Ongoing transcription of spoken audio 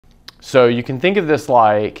So you can think of this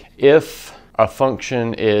like if a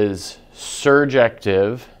function is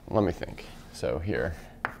surjective, let me think. So here,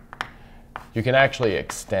 you can actually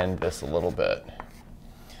extend this a little bit.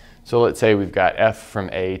 So let's say we've got f from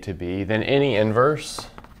a to b, then any inverse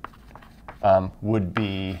would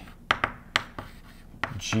be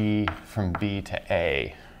g from b to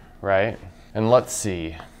a, right? And let's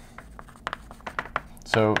see.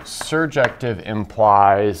 So surjective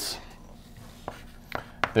implies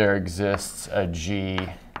there exists a g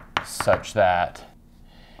such that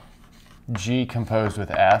g composed with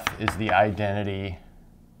f is the identity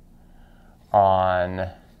on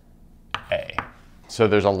a. So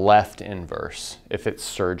there's a left inverse if it's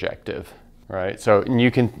surjective, right? So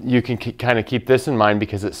you can kind of keep this in mind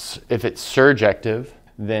because if it's surjective,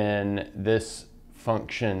 then this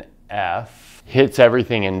function f hits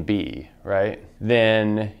everything in B, right?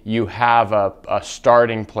 Then you have a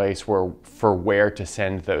starting place for where to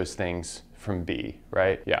send those things from B,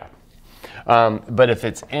 right? Yeah. But if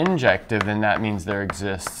it's injective, then that means there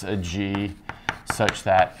exists a G such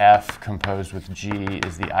that f composed with G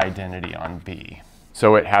is the identity on B.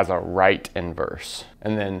 So it has a right inverse.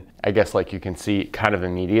 And then I guess like you can see kind of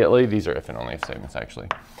immediately, these are if and only if statements actually,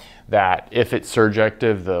 that if it's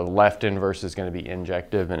surjective, the left inverse is going to be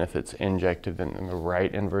injective, and if it's injective, then the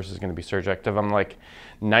right inverse is going to be surjective. I'm like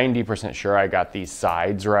 90% sure I got these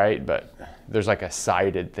sides right, but there's like a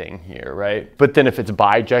sided thing here, right? But then if it's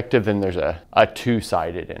bijective, then there's a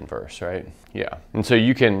two-sided inverse, right? Yeah. And so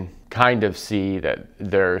you can kind of see that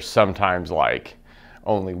there's sometimes like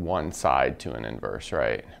only one side to an inverse,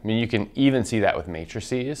 right? I mean, you can even see that with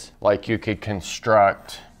matrices. Like you could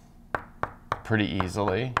construct pretty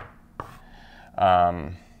easily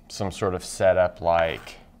some sort of setup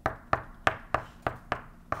like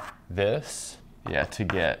this, yeah, to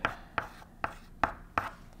get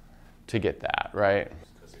that, right?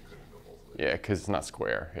 Yeah, because it's not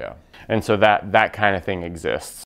square, yeah. And so that kind of thing exists.